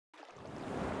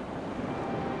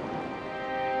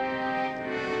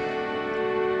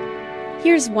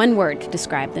Here's one word to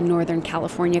describe the Northern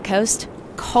California coast: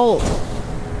 cold.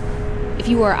 If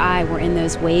you or I were in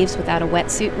those waves without a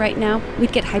wetsuit right now,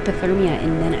 we'd get hypothermia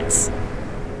in minutes.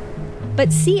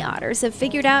 But sea otters have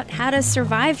figured out how to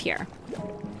survive here,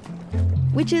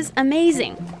 which is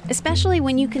amazing, especially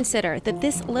when you consider that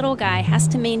this little guy has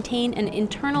to maintain an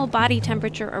internal body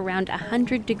temperature around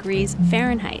 100 degrees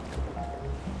Fahrenheit.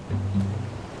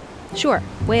 Sure,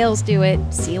 whales do it,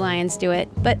 sea lions do it,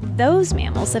 but those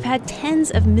mammals have had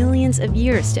tens of millions of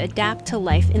years to adapt to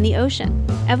life in the ocean.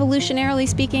 Evolutionarily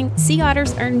speaking, sea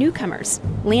otters are newcomers,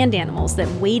 land animals that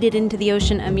waded into the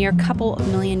ocean a mere couple of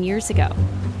million years ago.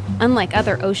 Unlike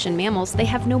other ocean mammals, they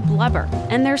have no blubber,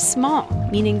 and they're small,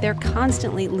 meaning they're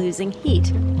constantly losing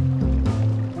heat.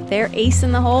 Their ace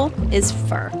in the hole is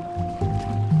fur.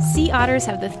 Sea otters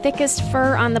have the thickest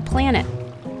fur on the planet,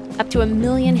 up to 1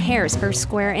 million hairs per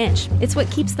square inch. It's what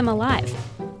keeps them alive.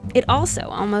 It also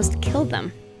almost killed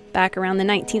them. Back around the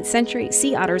 19th century,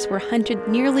 sea otters were hunted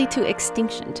nearly to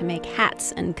extinction to make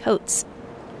hats and coats.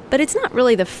 But it's not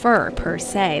really the fur per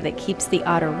se that keeps the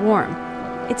otter warm.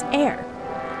 It's air.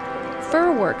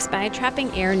 Fur works by trapping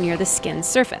air near the skin's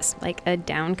surface, like a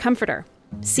down comforter.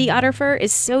 Sea otter fur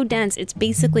is so dense it's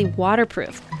basically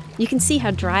waterproof. You can see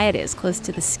how dry it is close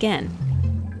to the skin.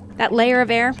 That layer of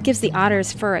air gives the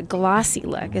otter's fur a glossy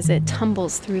look as it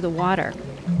tumbles through the water.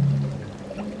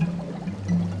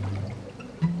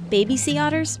 Baby sea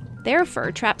otters, their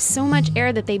fur traps so much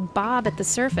air that they bob at the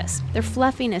surface. Their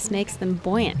fluffiness makes them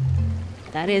buoyant.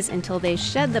 That is, until they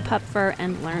shed the pup fur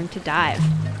and learn to dive.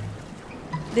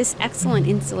 This excellent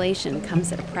insulation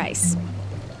comes at a price.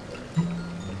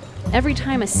 Every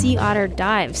time a sea otter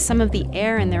dives, some of the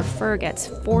air in their fur gets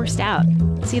forced out.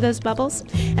 See those bubbles?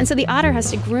 And so the otter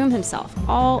has to groom himself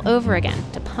all over again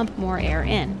to pump more air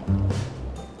in.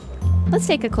 Let's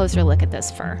take a closer look at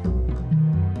this fur.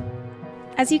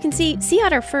 As you can see, sea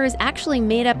otter fur is actually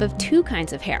made up of two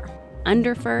kinds of hair: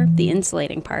 underfur, the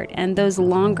insulating part, and those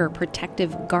longer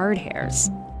protective guard hairs.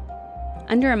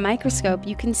 Under a microscope,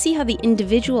 you can see how the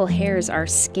individual hairs are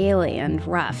scaly and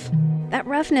rough. That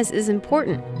roughness is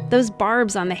important. Those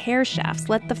barbs on the hair shafts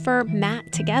let the fur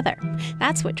mat together.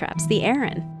 That's what traps the air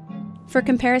in. For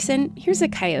comparison, here's a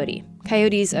coyote.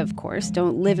 Coyotes, of course,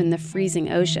 don't live in the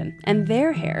freezing ocean, and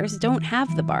their hairs don't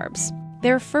have the barbs.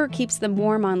 Their fur keeps them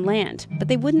warm on land, but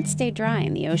they wouldn't stay dry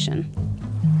in the ocean.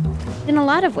 In a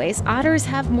lot of ways, otters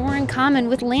have more in common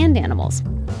with land animals.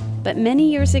 But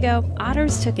many years ago,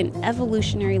 otters took an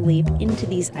evolutionary leap into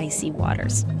these icy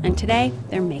waters, and today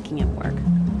they're making it work.